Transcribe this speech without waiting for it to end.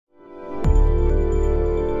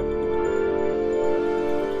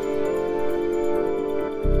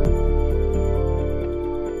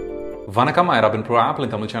வணக்கம் iRobinPro apple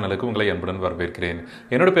Tamil சேனலுக்கு உங்களை அன்புடன் வரவேற்கிறேன்.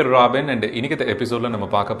 என்னோட பேர் ராபின் அண்ட் இன்னைக்கு எபிசோட்ல நம்ம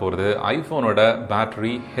பார்க்க போகிறது ஐஃபோனோட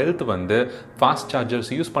பேட்டரி ஹெல்த் வந்து ஃபாஸ்ட் சார்ஜர்ஸ்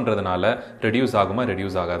யூஸ் பண்ணுறதுனால ரெடியூஸ் ஆகுமா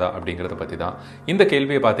ரெடியூஸ் ஆகாதா அப்படிங்கிறத பற்றி தான். இந்த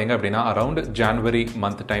கேள்வியை பார்த்தீங்க அப்படின்னா அரௌண்ட் ஜான்வரி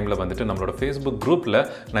மந்த் டைமில் வந்துட்டு நம்மளோட ஃபேஸ்புக் குரூப்பில்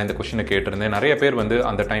நான் இந்த கொஸ்டினை கேட்டிருந்தேன். நிறைய பேர் வந்து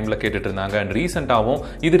அந்த டைமில் கேட்டுட்டு இருந்தாங்க அண்ட் ரீசெண்டாகவும்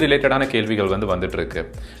இது ரிலேட்டடான கேள்விகள் வந்து வந்துட்டு இருக்கு.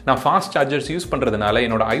 நான் ஃபாஸ்ட் சார்ஜர்ஸ் யூஸ் பண்ணுறதுனால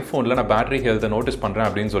என்னோட ஐஃபோனில் நான் பேட்டரி ஹெல்த்தை நோட்டீஸ் பண்ணுறேன்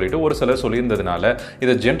அப்படின்னு சொல்லிட்டு ஒரு சிலர் சொல்லியிருந்ததுனால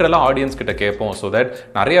இதை ஜென்ரலாக ஆடியன்ஸ் கிட்ட கேட்போம். ஸோ தட்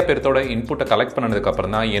நிறைய பேர்த்தோட இன்புட்டை கலெக்ட் பண்ணதுக்கு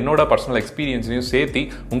அப்புறம் தான் என்னோட பர்சனல் எக்ஸ்பீரியன்ஸையும் சேர்த்து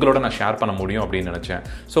உங்களோட நான் ஷேர் பண்ண முடியும் அப்படின்னு நினைச்சேன்.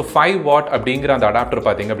 ஸோ 5 வாட் அப்படிங்கிற அந்த அடாப்டர்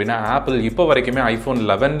பார்த்தீங்க அப்படின்னா ஆப்பிள் இப்போ வரைக்குமே ஐஃபோன்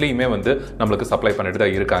 11லையுமே வந்து நம்மளுக்கு சப்ளை பண்ணிட்டு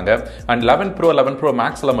தான் இருக்காங்க. அண்ட் 11 ப்ரோ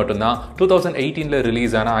மேக்ஸில் மட்டும்தான் 2018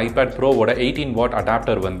 ரிலீஸ் ஆன ஐபேட் ப்ரோவோட 18 வாட்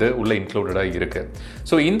அடாப்டர் வந்து உள்ள இன்க்ளூடடாக இருக்கு.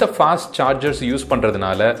 ஸோ இந்த ஃபாஸ்ட் சார்ஜர்ஸ் யூஸ்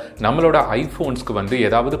பண்ணுறதுனால நம்மளோட ஐஃபோன்ஸ்க்கு வந்து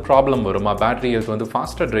ஏதாவது ப்ராப்ளம் வருமா, பேட்டரி ஹெல்த் வந்து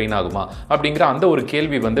ஃபாஸ்ட்டாக ட்ரெயின் ஆகுமா அப்படிங்கிற அந்த ஒரு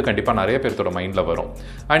கேள்வி வந்து கண்டிப்பாக நிறைய பேர்த்தோட மைண்டில் வரும்.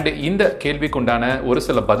 அண்ட் இந்த கேள்விக்குண்டான ஒரு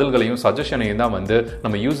சில பதில்களையும் சஜஷனையும் தான் வந்து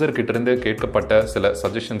நம்ம யூசர் கிட்ட இருந்து கேட்கப்பட்ட சில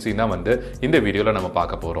சஜஷன்ஸையும் தான் வந்து இந்த வீடியோவில் நம்ம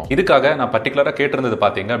பார்க்க போகிறோம். இதுக்காக நான் பர்டிகுலராக கேட்டிருந்தது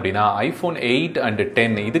பார்த்தீங்க அப்படின்னா ஐஃபோன் 8 அண்ட்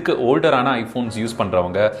 10 இதுக்கு ஓல்டரான ஐஃபோன்ஸ் யூஸ்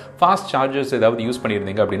பண்ணுறவங்க ஃபாஸ்ட் சார்ஜர்ஸ் ஏதாவது யூஸ்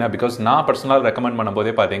பண்ணியிருந்தீங்க அப்படின்னா, பிகாஸ் நான் பர்சனலாக ரெக்கமெண்ட்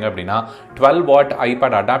பண்ணும்போதே பார்த்தீங்க அப்படின்னா 12 வாட்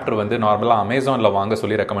ஐபேட் அடாப்டர் வந்து நார்மலாக அமேசானில் வாங்க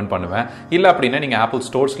சொல்லி ரெக்கமெண்ட் பண்ணுவேன். இல்லை அப்படின்னா நீங்கள் ஆப்பிள்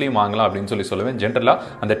ஸ்டோர்ஸ்லையும் வாங்கலாம் அப்படின்னு சொல்லி சொல்லுவேன்.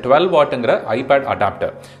 ஜென்ரலாக அந்த 12 வாட்டுங்கிற ஐபேட்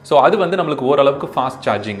அடாப்டர் ஸோ அது வந்து நம்மளுக்கு ஓரளவுக்கு ஃபாஸ்ட்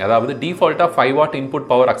சார்ஜிங், அதாவது டிஃபால்ட்டாக 5 வாட் இன்புட்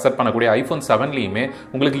பவர் அக்செப்ட் பண்ணக்கூடிய ஐஃபோன் 7லையுமே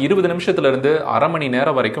உங்களுக்கு 20 நிமிஷத்துலேருந்து அரை மணி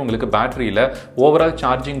நேரம் வரைக்கும் உங்களுக்கு பேட்டரியில் ஓவரால்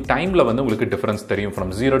சார்ஜிங் டைமில் வந்து உங்களுக்கு டிஃபரன்ஸ் தெரியும்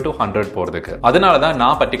ஃப்ரம் 0 to 100 போகிறதுக்கு. அதனால தான்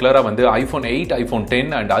நான் பர்டிகுலராக வந்து ஐஃபோன் 8, ஐஃபோன்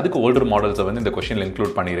 10 அண்ட் அதுக்கு ஓல்டர் மாடல்ஸை வந்து இந்த கொஸ்டினில்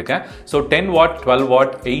இன்க்ளூட் பண்ணியிருக்கேன். So 10 what, 12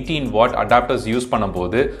 what, 18 what adapters use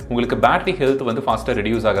பண்ணும்போது உங்களுக்கு பேட்டரி ஹெல்த் வந்து ஃபாஸ்ட்டாக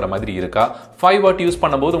ரெடியூஸ் ஆகிற மாதிரி இருக்கா, 5 வாட் யூஸ்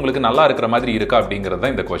பண்ணும்போது உங்களுக்கு நல்லா இருக்கிற மாதிரி இருக்கா அப்படிங்கிறது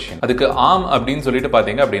தான் இந்த கொஸ்டின். அதுக்கு ஆம் அப்படின்னு சொல்லிட்டு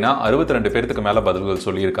பார்த்தீங்க அப்படின்னா 62 பேருக்கு மேல பதில்கள்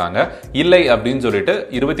சொல்லியிருக்காங்க. இல்லை அப்படின்னு சொல்லிட்டு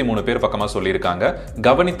 23 பேர் பக்கமா சொல்லியிருக்காங்க.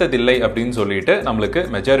 கவனித்ததில்லை அப்படின்னு சொல்லிட்டு நம்மளுக்கு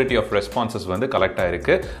மெஜாரிட்டி ஆஃப் ரெஸ்பான்சஸ் வந்து கலெக்ட்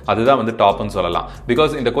ஆயிருக்கு. அதுதான் வந்து டாப்னு சொல்லலாம்.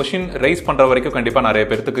 பிகாஸ் இந்த கொஸ்டின் ரைஸ் பண்ற வரைக்கும் கண்டிப்பா நிறைய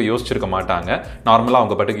பேருக்கு யோசிச்சிருக்க மாட்டாங்க. நார்மலா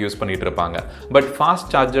அவங்க பாட்டுக்கு யூஸ் பண்ணிட்டு இருப்பாங்க. பட்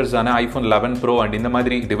ஃபாஸ்ட் சார்ஜர்ஸ் ஆன ஐபோன் 11 ப்ரோ அண்ட் இந்த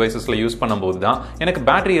மாதிரி டிவைசஸ்ல யூஸ் பண்ணும்போது தான் எனக்கு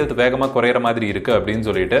பேட்டரி ஹெல்த் வேகமா குறையிற மாதிரி இருக்கு அப்படின்னு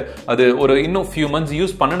சொல்லிட்டு அது ஒரு இன்னும் ஃபியூ மந்த்ஸ்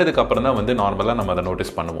யூஸ் பண்ணதுக்கு அப்புறம் தான் வந்து நார்மலா நம்ம அதை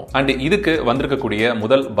நோட்டீஸ் பண்ணுவோம். அண்ட் இதுக்கு வந்திருக்கக்கூடிய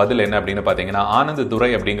முதல் பதில் என்ன அப்படின்னு பாத்தீங்கன்னா ஆனந்த் துரை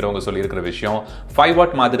அப்படிங்கிறவங்க சொல்லி இருக்கிற விஷயம் 5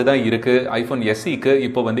 வாட் மாதிரி தான் இருக்கு. ஐபோன் எஸ்இக்கு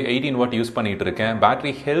இப்போ வந்து 18 வாட் யூஸ் பண்ணிட்டு இருக்கேன்.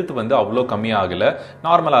 பேட்டரி ஹெல்த் வந்து அவ்வளோ கம்மியாகல,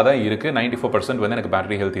 நார்மலாக தான் இருக்கு. 94% வந்து எனக்கு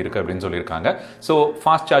பேட்டரி ஹெல்த் இருக்கு அப்படின்னு சொல்லியிருக்காங்க. ஸோ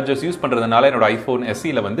ஃபாஸ்ட் சார்ஜர்ஸ் யூஸ் பண்றதுனால என்னோட ஐபோன்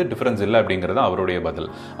எஸ்இல வந்து டிஃபரன்ஸ் இல்லை அப்படிங்கிறது அவருடைய பதில்.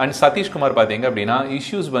 அண்ட் சதீஷ்குமார் பார்த்தீங்க அப்படின்னா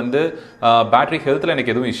இஷ்யூஸ் வந்து பேட்டரி ஹெல்த்தில்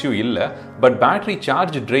எனக்கு எதுவும் இஷ்யூ இல்லை, பட் பேட்டரி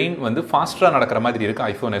சார்ஜ் ட்ரெயின் வந்து ஃபாஸ்ட்டாக நடக்கிற மாதிரி இருக்கு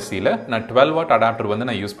ஐபோன் எஸ்இல. நான் 12 வாட் அடாப்டர் வந்து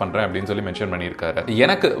நான் யூஸ் பண்றேன் அப்படின்னு சொல்லி மென்ஷன் பண்ணியிருக்காரு.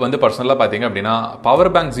 எனக்கு வந்து பர்சனலாக பார்த்தீங்க அப்படின்னா பவர்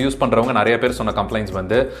பேங்க்ஸ் யூஸ் பண்றவங்க நிறைய பேர் சொன்ன கம்ப்ளைண்ட்ஸ்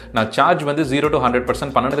வந்து நான் சார்ஜ் வந்து 0 to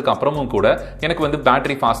 100% பண்ணதுக்கு அப்புறமும் கூட எனக்கு வந்து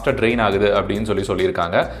பேட்டரி ஃபாஸ்ட்டாக ட்ரெயின் ஆகுது அப்படின்னு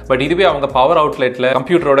சொல்லியிருக்காங்க. பட் இதுவே அவங்க பவர் அவுட்லெட்ல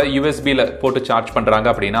கம்ப்யூட்டரோட யூஎஸ்பியில் போட்டு சார்ஜ் பண்றாங்க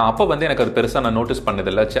அப்படின்னா அப்போ வந்து எனக்கு அது பெருசாக நான் நோட்டீஸ்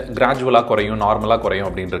பண்ணதில்லை. கிராஜுவலாக குறையும், நார்மலாக குறையும்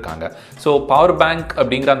அப்படின்னு இருக்காங்க. ஸோ பவர் பேங்க்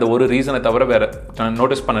அப்படிங்கிற அந்த ஒரு ரீசனை தவிர வேற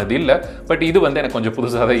நோட்டீஸ் பண்ணது இல்லை. பட் இது வந்து எனக்கு கொஞ்சம்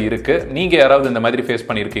புதுசாக தான் இருக்கு. நீங்க யாராவது இந்த மாதிரி ஃபேஸ்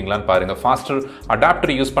பண்ணியிருக்கீங்களான்னு பாருங்க. ஃபாஸ்டர்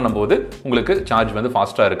அடாப்டர் யூஸ் பண்ணும்போது உங்களுக்கு சார்ஜ் வந்து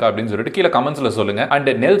ஃபாஸ்ட்டாக இருக்கா அப்படின்னு சொல்லிட்டு கீழே கமெண்ட்ஸ்ல சொல்லுங்க. அண்ட்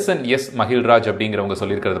நெல்சன் எஸ் மகில்ராஜ் அப்படிங்கிறவங்க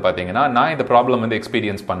சொல்லியிருக்கிறது பார்த்தீங்கன்னா நான் இந்த ப்ராப்ளம் வந்து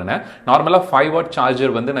எக்ஸ்பீரியன்ஸ் பண்ணினேன். நார்மலாக 5 வாட்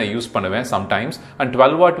சார்ஜர் வந்து நான் யூஸ் பண்ணுவேன் சம்டைம்ஸ் அண்ட்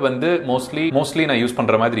 12 வாட் வந்து மோஸ்ட்லி நான் யூஸ்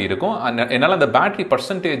பண்ற மாதிரி இருக்கும். என்னால் அந்த பேட்டரி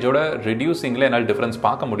பர்சன்டேஜோட ரெடியூசிங்ல என்னால் டிஃபரன்ஸ்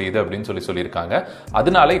பார்க்க முடியுது அப்படின்னு சொல்லியிருக்காங்க.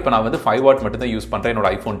 அதனால இப்போ நான் வந்து 5 வாட் மட்டும் தான் யூஸ் பண்றேன் என்னோட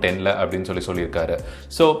ஐபோன் 10ல அப்படின்னு சொல்லியிருக்காரு.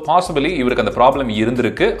 ஸோ பாசிபிளி இவருக்கு அந்த ப்ராப்ளம்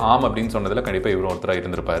இருந்திருக்கு. ஆம் அப்படின்னு சொன்னதுல கண்டிப்பாக இவரும் ஒருத்தராக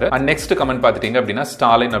இருந்திருப்பாரு. அண்ட் நெக்ஸ்ட் கமெண்ட் பார்த்துட்டீங்க அப்படின்னா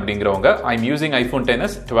ஸ்டாலின் அப்படிங்கிறவங்க I'm using iPhone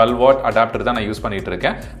 10s 12 what adapter தான் நான் யூஸ் பண்ணிட்டு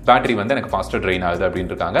இருக்கேன். பேட்டரி வந்து எனக்கு ஃபாஸ்ட்டாக ட்ரெயின் ஆகுது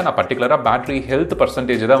அப்படின்னு இருக்காங்க. நான் பர்டிகுலராக பேட்டரி ஹெல்த்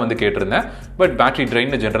பர்சன்டேஜ் தான் வந்து கேட்டிருந்தேன். பட் பேட்டரி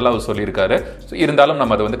ட்ரெயின் ஜென்ரலாக அவர் சொல்லியிருக்காரு. இருந்தாலும்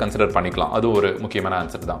நம்ம அதை வந்து கன்சிடர் பண்ணிக்கலாம். அது ஒரு முக்கியமான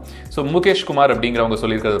ஆன்சர் தான். ஸோ முகேஷ் குமார் அப்படிங்கிறவங்க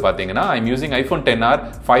சொல்லியிருக்கிறது பார்த்தீங்கன்னா I'm using iPhone 10R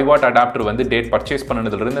 5 what adapter வந்து டேட் பர்ச்சேஸ்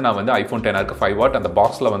பண்ணதுலேருந்து நான் வந்து ஐபோன் 10Rக்கு 5 வாட் அந்த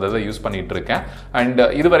பாக்ஸில் வந்து அதை யூஸ் பண்ணிட்டு இருக்கேன். அண்ட்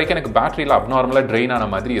இது வரைக்கும் எனக்கு பேட்டரியில் அப்நார்மலாக ட்ரெயின் ஆன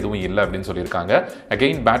மாதிரி எதுவும் இல்லை அப்படின்னு சொல்லியிருக்காங்க.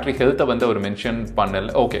 அகெயின் பேட்டரி ஹெல்த்தை வந்து அவர் மென்ஷன் பண்ணல.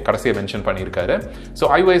 ஓகே, கடைசியாக மென்ஷன் பண்ணியிருக்காரு. ஸோ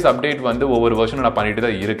iOS அப்டேட் வந்து ஒவ்வொரு வருஷனும் நான் பண்ணிட்டு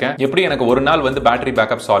தான் இருக்கேன். எப்படி எனக்கு ஒரு நாள் வந்து பேட்டரி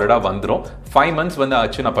பேக்கப் சாலிடாக வந்துடும். 5 months வந்து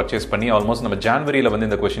ஆச்சு நான் பர்ச்சேஸ் பண்ணி. ஆல்மோஸ்ட் நம்ம ஜான்வரியில் வந்து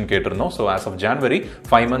இந்த கொஸ்டின் கேட்டிருந்தோம். So as of January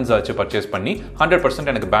 5 months ஆச்சு பர்ச்சேஸ் பண்ணி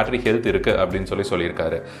 100% எனக்கு பேட்டரி ஹெல்த் இருக்கு அப்படின்னு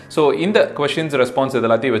சொல்லியிருக்காரு. ஸோ இந்த கொஸ்டின்ஸ் ரெஸ்பான்ஸ்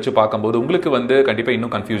எல்லாத்தையும் வச்சு பார்க்கும்போது உங்களுக்கு வந்து கண்டிப்பாக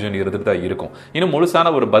இன்னும் கன்ஃபியூஷன் இருந்துட்டு தான் இருக்கும். இன்னும்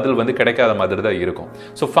முழுசான ஒரு பதில் வந்து கிடைக்காத மாதிரி தான் இருக்கும்.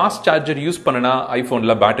 ஸோ ஃபாஸ்ட் சார்ஜர் யூஸ் பண்ணனா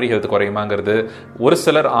ஐஃபோனில் பேட்டரி ஹெல்த் குறையுமாங்கிறது ஒரு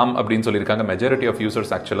சிலர் ஆம் அப்படின்னு சொல்லியிருக்காங்க. மெஜாரிட்டி ஆஃப்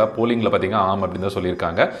யூசர்ஸ் ஆக்சுவலாக போலிங்கில் பார்த்தீங்கன்னா ஆம் அப்படின்னு தான்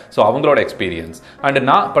சொல்லியிருக்காங்க. ஸோ அவங்களோட எக்ஸ்பீரியன்ஸ். அண்ட்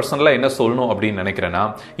நான் பர்சனலாக என்ன சொல்லணும் அப்படின்னு நினைக்கிறேன்னா,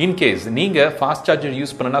 இன்கேஸ் நீங்கள் ஃபாஸ்ட் சார்ஜர்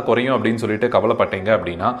யூஸ் பண்ணனா குறையும் அப்படின்னு சொல்லிட்டு கவலைப்பட்டீங்க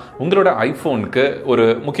அப்படின்னா உங்களோட ஐஃபோனுக்கு ஒரு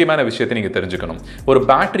முக்கியமான விஷயத்தை நீங்கள் தெரிஞ்சுக்கணும். ஒரு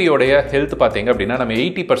பேட்டரியோடைய ஹெல்த் பார்த்தீங்க அப்படின்னா நம்ம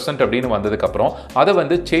 80% அப்படின்னு வந்ததுக்கப்புறம் அதை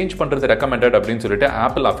வந்து சேஞ்ச் பண்ணுறது ரெக்கமெண்டட் அப்படின்னு சொல்லிட்டு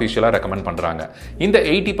ஆப்பிள் அஃபிஷியலாக ரெக்கமெண்ட் பண்ணுறாங்க. இந்த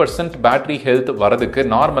 80% பேட்டரி ஹெல்த் வரதுக்கு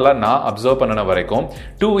நார்மலாக நான் அப்சர்வ் பண்ணின வரைக்கும்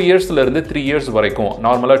 2 இயர்ஸ்லேருந்து 3 இயர்ஸ் வரைக்கும்,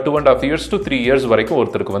 நார்மலாக 2.5 இயர்ஸ் to 3 இயர்ஸ் வரைக்கும்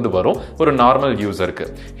ஒருத்தருக்கு வந்து வரும் ஒரு நார்மல் யூசருக்கு.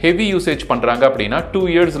 ஹெவி யூசேஜ் பண்ணுறாங்க அப்படின்னா 2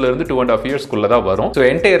 இயர்ஸ்லேருந்து 2.5 இயர்ஸ்க்குள்ள தான் வரும். ஸோ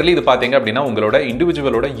என்டையர்லி இது பார்த்தீங்க அப்படின்னா உங்களோட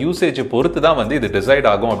இண்டிவிஜுவலோட யூசேஜ் பொறுத்து தான் வந்து இது டிசைட்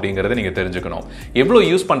ஆகும் அப்படிங்கிறத நீங்கள் தெரிஞ்சுக்கணும். எவ்வளோ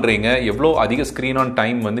யூஸ் பண்ணுறீங்க, எவ்வளோ அதிக ஸ்க்ரீன் ஆன்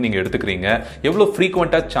டைம் வந்து நீங்கள் எடுத்துக்கிறீங்க, எவ்வளோ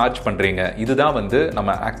ஃப்ரீக்வெண்ட்டாக சார்ஜ் பண்ணுறீங்க, இதுதான் வந்து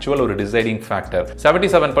நம்ம ஆக்சுவல் ஒரு டிசைடிங் ஃபேக்டர்.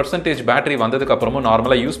 77% பேட்டரி வந்ததுக்கு அப்புறமும்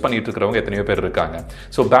நார்மலாக யூஸ் பண்ணிட்டு இருக்கிறவங்க எத்தனையோ பேர் இருக்காங்க.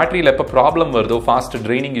 ஸோ பேட்டரியில் எப்போ ப்ராப்ளம் வருதோ, ஃபாஸ்ட்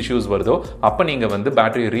ட்ரைனிங் இஷ்யூஸ் வருதோ, அப்போ நீங்கள் வந்து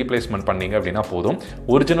பேட்டரி ரீப்ளேஸ்மெண்ட் பண்ணீங்க அப்படின்னா போதும்.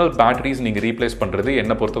 ஒரிஜினல் பேட்டரிஸ் நீங்கள் ரீப்ளேஸ் பண்ணுறது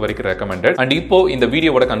என்னை பொறுத்த வரைக்கும் ரெக்கமெண்டட். அண்ட் இப்போ இந்த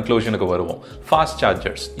வீடியோவோட கன்க்ளூஷனுக்கு வருவோம். ஃபாஸ்ட்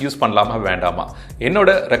சார்ஜர்ஸ் யூஸ் பண்ணலாமா வேண்டாமா? என்னோட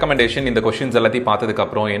ரெக்கமெண்டேஷன் இந்த கொஸ்டின்ஸ் எல்லாத்தையும் பார்த்ததுக்கு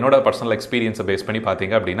அப்புறம் என்னோட பர்சனல் எக்ஸ்பீரியன்ஸை பேஸ் பண்ணி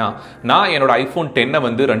பார்த்தீங்க அப்படின்னா, நான் என்னோட iPhone 10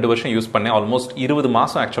 வந்து 2 வருஷம் யூஸ் பண்ணேன். ஆல்மோஸ்ட் 20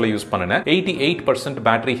 மாசம் ஆக்சுவலாக யூஸ் பண்ணேன். 88%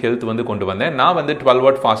 பேட்டரி ஹெல்த் வந்து கொண்டு வந்தேன். நான் வந்து 12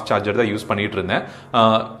 வாட் ஃபாஸ்ட் சார்ஜர் தான் யூஸ் பண்ணிட்டு இருந்தேன்.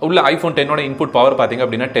 உள்ள iPhone 10 இன்புட் பவர் பார்த்தீங்க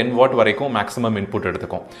அப்படின்னா 10 வாட் வரைக்கும் மேக்ஸிமம் இன்புட்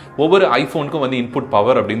எடுத்துக்கும். ஒவ்வொரு ஐஃபோனுக்கும் வந்து இன்புட்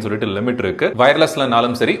பவர் அப்படின்னு சொல்லிட்டு லிமிட் இருக்கு.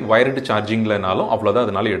 வயர்லெஸ்லனாலும் சரி, வயர்டு சார்ஜிங்லனாலும் அவ்வளோதான்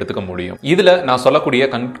அதனால எடுத்துக்க முடியும். இதுல நான் சொல்லக்கூடிய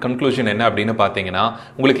கன்க்ளூஷன் என்ன அப்படின்னு பார்த்தீங்கன்னா,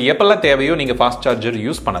 உங்களுக்கு எப்பெல்லாம் தேவையோ நீங்க ஃபாஸ்ட் சார்ஜர்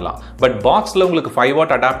யூஸ் பண்ணலாம். பட் பாக்ஸ்ல உங்களுக்கு 5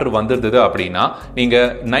 வாட் அடாப்டர் வந்திருந்தது அப்படின்னா நீங்க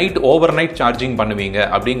நைட் ஓவர் நைட் சார்ஜிங் பண்ணுவீங்க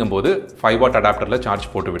அப்படிங்கும்போது 5 வாட் அடாப்டர்ல சார்ஜ்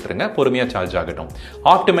போட்டு விட்டுருங்க, பொறுமையா சார்ஜ் ஆகட்டும்.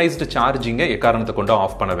 ஆப்டிமைஸ்டு சார்ஜிங்கை எக்காரணத்தை கொண்டு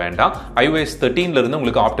ஆஃப் பண்ண வேண்டாம். iOS 13ல இருந்து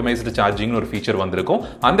உங்களுக்கு ஆப்டிமைஸ்டு சார்ஜிங் ஒரு ஃபீச்சர் வந்திருக்கும்.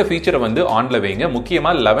 அந்த ஃபீச்சரை வந்து ஆன்ல வைங்க.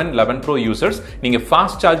 முக்கியமா 11 Pro யூசர்ஸ் நீங்க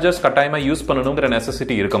ஃபாஸ்ட் சார்ஜர்ஸ் கட்டாயமா யூஸ் பண்ணணுங்கிற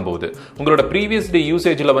நெசசிட்டி இருக்கும்போது, உங்களோட ப்ரீவியஸ் டே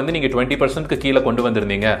யூசேஜ்ல வந்து நீங்க 20% கீழே கொண்டு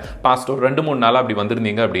வந்திருந்தீங்க, பாஸ்ட் ஒரு 2-3 நாளா அப்படி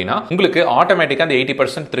வந்திருந்தீங்க அப்படின்னா உங்களுக்கு ஆட்டோமேட்டிக்கா அந்த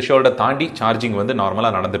 80% த்ரெஷோல்ட தாண்டி சார்ஜிங் வந்து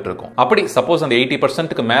நார்மலா நடந்துட்டு இருக்கும். அப்படி சப்போஸ் அந்த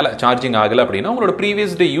 80%க்கு மேல சார்ஜிங் ஆகல அப்படின்னா உங்களோட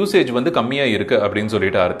ப்ரீவியஸ் டே யூசேஜ் வந்து கம்மியா இருக்கு அப்படின்னு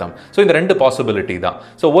சொல்லிட்டு அர்த்தம். சோ இந்த ரெண்டு பாசிபிலிட்டி தான்.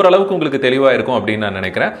 சோ ஓரளவுக்கு உங்களுக்கு தெளிவா இருக்கும் அப்படின்னு நான்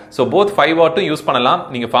நினைக்கிறேன். சோ போத் 5 வாட்டும் யூஸ் பண்ணலாம்,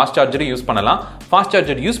 நீங்க ஃபாஸ்ட் சார்ஜரும் யூஸ் பண்ணலாம். ஃபாஸ்ட்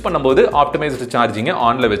சார்ஜர் யூஸ் பண்ணும்போது ஆப்டிமைஸ்டு சார்ஜிங்கை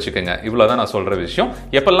ஆன்ல வச்சுக்கோங்க. இவ்வளவுதான் நான் சொல்ற விஷயம்.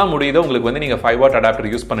 எப்பெல்லாம் முடியுதோ உங்களுக்கு வந்து நீங்க 5 வாட் அடாப்டர்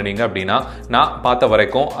யூஸ் பண்ணுவீங்க அப்படின்னா, நான் பார்த்த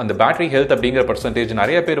வரைக்கும் அந்த பேட்டரி ஹெல்த் அப்படிங்கிற பர்சன்டேஜ்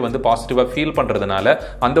நிறைய பேர் வந்து பாசிட்டிவா ஃபீல் பண்றதுனால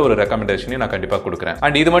அந்த ஒரு ரெக்கமெண்டேஷனை நான் கண்டிப்பா கொடுக்குறேன்.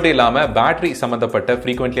 அண்ட் இது மட்டும் இல்லாம பேட்டரி சம்பந்தப்பட்ட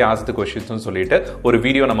ஃப்ரீக்வென்ட்லி ஆஸ்க்டு क्वेश्चंस சொல்லிட்டு ஒரு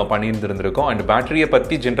வீடியோ நம்ம பண்ணியிருந்திருக்கோம். அண்ட் பேட்டரியை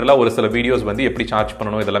பத்தி ஜென்ரலா ஒரு சில வீடியோஸ் வந்து எப்படி சார்ஜ்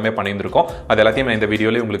பண்ணணும் இதெல்லாமே பண்ணியிருந்திருக்கோம். அது எல்லாத்தையும் நான் இந்த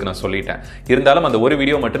வீடியோல உங்களுக்கு நான் சொல்லிட்டேன். இருந்தாலும் அந்த ஒரு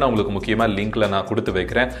வீடியோ மட்டும் நான் உங்களுக்கு முக்கியமா லிங்க்ல நான் கொடுத்து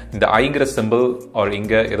வைக்கிறேன். இந்த ஐங்கிற சிம்பிள் ஆர்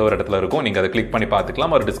இங்க ஏதோ ஒரு இடத்துல இருக்கும், நீங்க அதை கிளிக் பண்ணி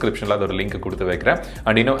பார்த்துக்கலாம். ஒரு டிஸ்கிரிப்ஷன்ல அதோட லிங்க் கொடுத்து வைக்கிறேன்.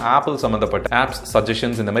 அண்ட் இன்னும் ஆப்பிள் சம்பந்தப்பட்ட ஆப்ஸ்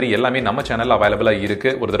சஜஷன்ஸ் இந்த மாதிரி எல்லாமே நம்ம சேனல்ல அவைலபிளா இருக்கு.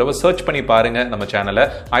 ஒரு தடவை சர்ச் பண்ணி பாருங்க நம்ம சேனலை.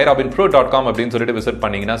 iRobinPro.com அப்படின்னு சொல்லிட்டு விசிட்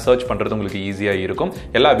பண்ணீங்கன்னா சர்ச் பண்றது உங்களுக்கு ஈஸியா இருக்கும்.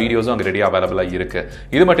 எல்லா வீடியோஸும் அங்க ரெடியா அவைலபிளா இருக்கு.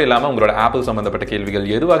 இது மட்டும் இல்லாம உங்களோட ஆப்பிள் சம்பந்தப்பட்ட கேள்விகள்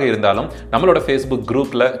எதுவாக இருந்தாலும் நம்மளோட Facebook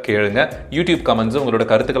குரூப்ல கேளுங்க. யூடியூப் கமெண்ட்ஸ் உங்களோட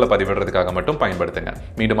கருத்துக்களை பதிவிடுறதுக்காக மட்டும் பயன்படுத்துங்க.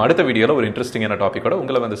 மீண்டும் அடுத்த வீடியோல ஒரு இன்ட்ரெஸ்டிங்கான டாபிக்கோட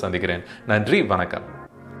உங்களை வந்து சந்திக்கிறேன். நன்றி, வணக்கம்.